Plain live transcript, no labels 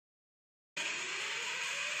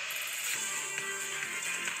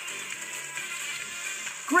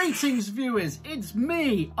Greetings viewers, it's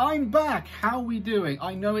me, I'm back. How are we doing?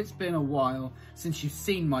 I know it's been a while since you've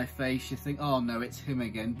seen my face. You think, oh no, it's him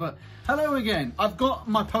again. But hello again. I've got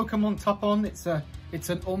my Pokemon top on. It's an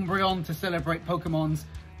Umbreon to celebrate Pokemon's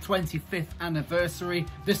 25th anniversary.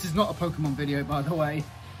 This is not a Pokemon video, by the way.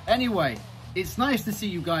 Anyway, it's nice to see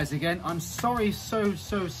you guys again. I'm sorry, so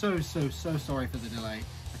sorry for the delay.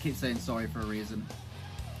 I keep saying sorry for a reason.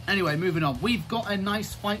 Anyway, moving on. We've got a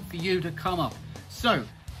nice fight for you to come up. So,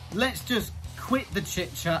 let's just quit the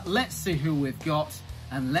chit-chat, let's see who we've got,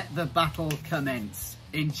 and let the battle commence.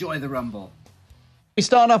 Enjoy the rumble. We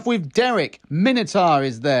start off with Derek. Minotaur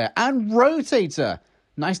is there, and Rotator.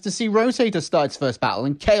 Nice to see Rotator start its first battle,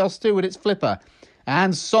 and Chaos 2 with its flipper.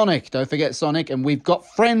 And Sonic, don't forget Sonic, and we've got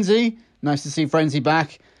Frenzy. Nice to see Frenzy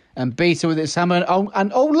back, and Beta with its hammer,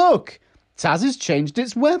 and oh look! Taz has changed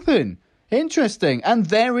its weapon. Interesting, and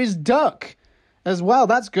there is Duck as well,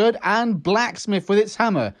 that's good, and Blacksmith with its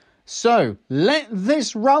hammer. So, let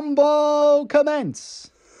this rumble commence.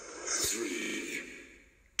 3,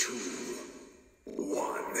 2,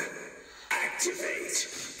 1,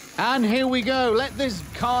 activate. And here we go, let this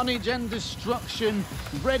carnage and destruction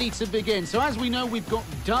ready to begin. So as we know, we've got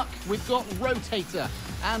Duck, we've got Rotator,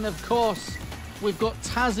 and of course, we've got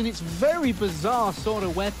Taz in its very bizarre sort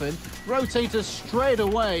of weapon. Rotator straight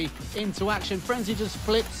away into action. Frenzy just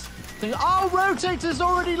flips. Oh, Rotator's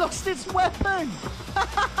already lost its weapon!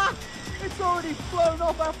 It's already flown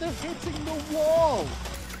off after hitting the wall.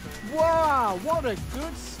 Wow, what a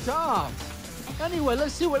good start. Anyway,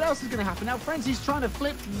 let's see what else is going to happen. Now, Frenzy's trying to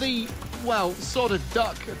flip the, well, sort of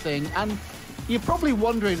duck thing. And you're probably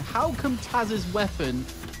wondering, how come Taz's weapon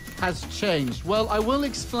has changed? Well, I will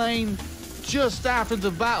explain just after the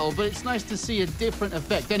battle, but it's nice to see a different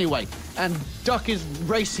effect anyway. And Duck is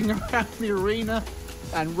racing around the arena,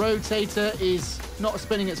 and Rotator is not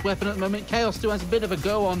spinning its weapon at the moment. Chaos 2 has a bit of a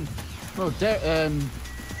go on, well,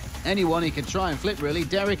 anyone he could try and flip, really.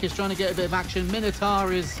 Derek is trying to get a bit of action.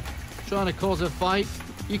 Minotaur is trying to cause a fight.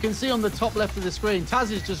 You can see on the top left of the screen,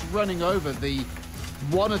 Taz is just running over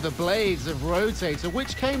one of the blades of Rotator,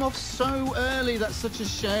 which came off so early. That's such a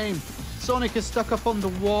shame. Sonic is stuck up on the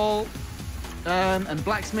wall. And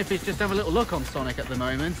Blacksmith is just having a little look on Sonic at the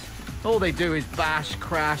moment. All they do is bash,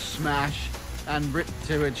 crash, smash, and rip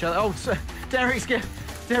to each other. Oh, so Derek's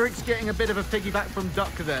getting a bit of a piggyback from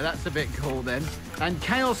Duck there. That's a bit cool then. And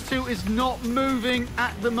Chaos 2 is not moving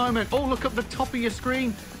at the moment. Oh, look at the top of your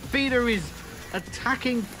screen. Beta is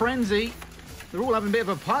attacking Frenzy. They're all having a bit of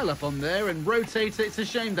a pile-up on there. And Rotator, it's a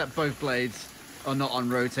shame that both blades are not on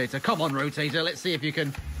Rotator. Come on, Rotator. Let's see if you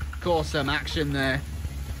can cause some action there.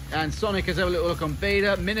 And Sonic has had a little look on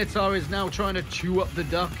Beta. Minotaur is now trying to chew up the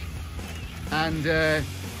Duck. And,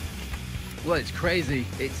 well, it's crazy.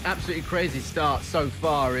 It's absolutely crazy start so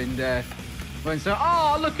far. And,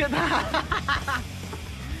 oh, look at that.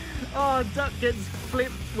 Oh, Duck gets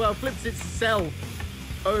flips itself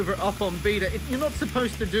off on Beta. You're not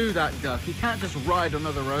supposed to do that, Duck. You can't just ride on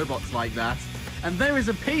other robots like that. And there is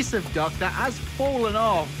a piece of Duck that has fallen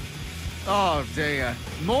off. Oh dear,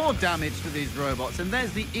 more damage to these robots. And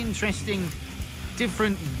there's the interesting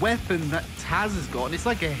different weapon that Taz has got. And it's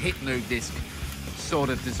like a Hypno Disc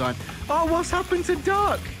sort of design. Oh, what's happened to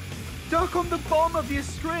Duck? Duck on the bottom of your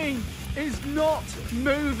screen is not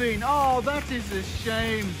moving. Oh, that is a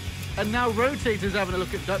shame. And now Rotator's having a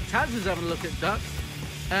look at Duck. Taz is having a look at Duck.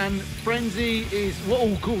 And Frenzy is,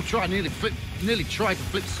 whoa, cool try. Nearly tried to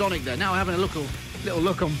flip Sonic there. Now having a little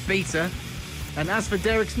look on Beta. And as for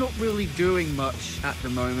Derek's not really doing much at the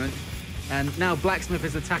moment. And now Blacksmith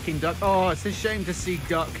is attacking Duck. Oh, it's a shame to see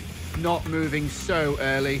Duck not moving so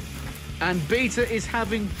early. And Beta is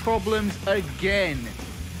having problems again.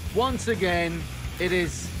 Once again, it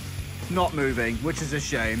is not moving, which is a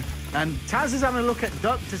shame. And Taz is having a look at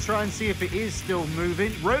Duck to try and see if it is still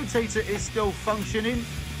moving. Rotator is still functioning.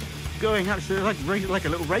 Going actually like a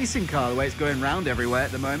little racing car, the way it's going round everywhere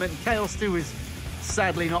at the moment. Chaos 2 is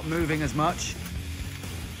sadly not moving as much.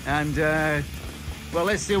 And, well,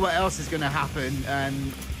 let's see what else is going to happen.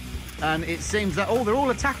 And it seems that, oh, they're all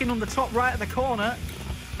attacking on the top right of the corner.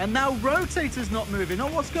 And now Rotator's not moving. Oh,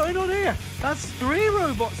 what's going on here? That's 3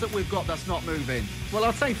 robots that we've got that's not moving. Well,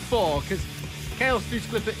 I'll say 4, because Chaos 2's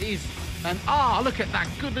flipper is... And, look at that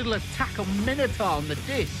good little attack on Minotaur on the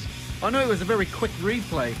disc. I know it was a very quick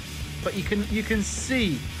replay, but you can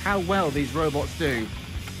see how well these robots do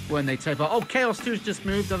when they tape out. Oh, Chaos 2's just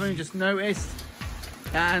moved. I've only just noticed.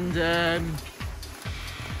 And,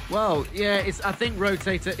 well, yeah, I think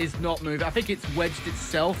Rotator is not moving. I think it's wedged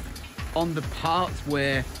itself on the part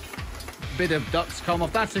where a bit of Duck's come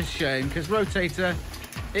off. That's a shame, because Rotator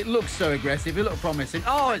It looks so aggressive. It looks promising.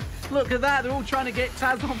 Oh, look at that. They're all trying to get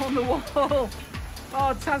Taz up on the wall. Oh,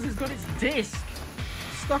 Taz has got its disc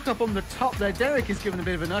stuck up on the top there. Derek is giving a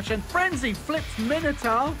bit of a nudge, and Frenzy flips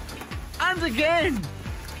Minotaur. And again,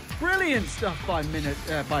 brilliant stuff by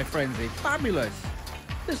Frenzy. Fabulous.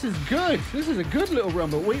 This is good. This is a good little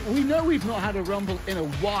Rumble. We know we've not had a Rumble in a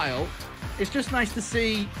while. It's just nice to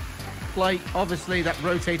see, like, obviously that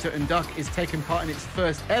Rotator and Duck is taking part in its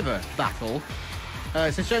first ever battle.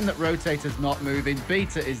 It's a shame that Rotator's not moving.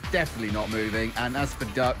 Beta is definitely not moving. And as for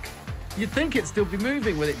Duck, you'd think it'd still be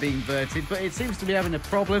moving with it being inverted, but it seems to be having a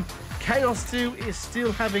problem. Chaos 2 is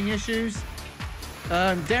still having issues.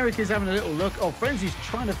 Derek is having a little look. Oh, Frenzy's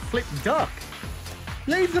trying to flip Duck.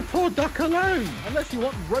 Leave the poor Duck alone. Unless you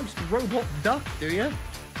want roast robot Duck, do you?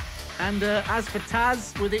 And as for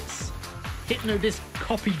Taz, with its Hypnodisc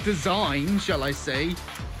copy design, shall I say,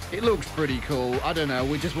 it looks pretty cool. I don't know,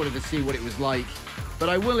 we just wanted to see what it was like. But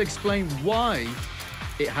I will explain why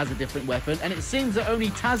it has a different weapon. And it seems that only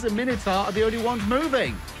Taz and Minotaur are the only ones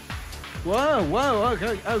moving. Whoa,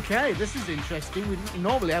 okay, this is interesting. We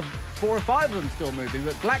normally have 4 or 5 of them still moving,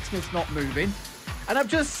 but Blacksmith's not moving. And I've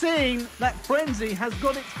just seen that Frenzy has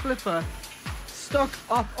got its flipper stuck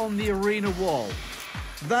up on the arena wall.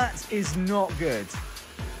 That is not good.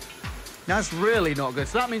 That's really not good.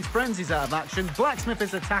 So that means Frenzy's out of action. Blacksmith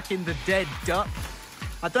is attacking the dead Duck.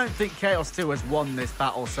 I don't think Chaos 2 has won this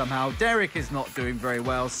battle somehow. Derek is not doing very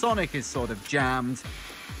well. Sonic is sort of jammed.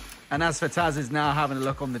 And as for Taz is now having a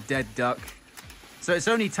look on the dead Duck. So it's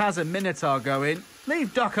only Taz and Minotaur going.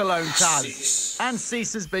 Leave Duck alone, Taz. And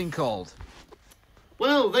cease has been called.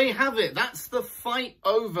 Well, there you have it. That's the fight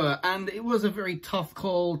over. And it was a very tough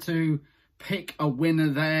call to pick a winner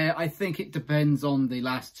there. I think it depends on the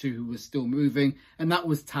last 2 who were still moving. And that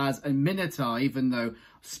was Taz and Minotaur, even though,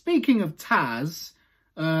 speaking of Taz,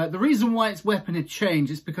 the reason why its weapon had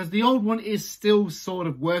changed is because the old one is still sort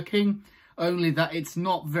of working, only that it's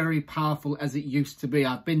not very powerful as it used to be.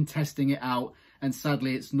 I've been testing it out, and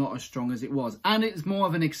sadly it's not as strong as it was. And it's more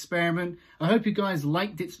of an experiment. I hope you guys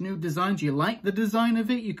liked its new design. Do you like the design of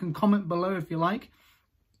it? You can comment below if you like.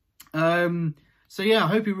 So yeah, I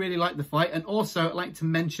hope you really liked the fight. And also, I'd like to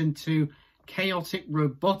mention to Chaotic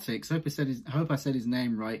Robotics, I hope I said his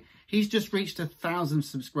name right. He's just reached 1,000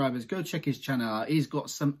 subscribers. Go check his channel out. He's got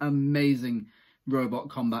some amazing robot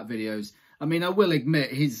combat videos. I mean, I will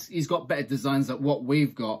admit, he's got better designs than what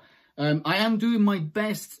we've got. I am doing my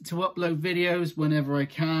best to upload videos whenever I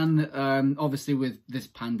can. Obviously, with this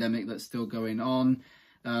pandemic that's still going on,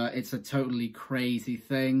 it's a totally crazy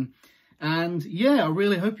thing. And yeah, I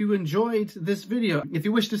really hope you enjoyed this video. If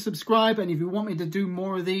you wish to subscribe and if you want me to do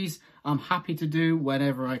more of these, I'm happy to do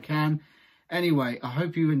whenever I can. Anyway, I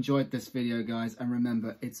hope you enjoyed this video, guys. And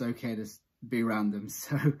remember, it's okay to be random.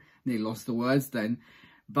 So, nearly lost the words then.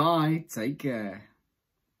 Bye. Take care.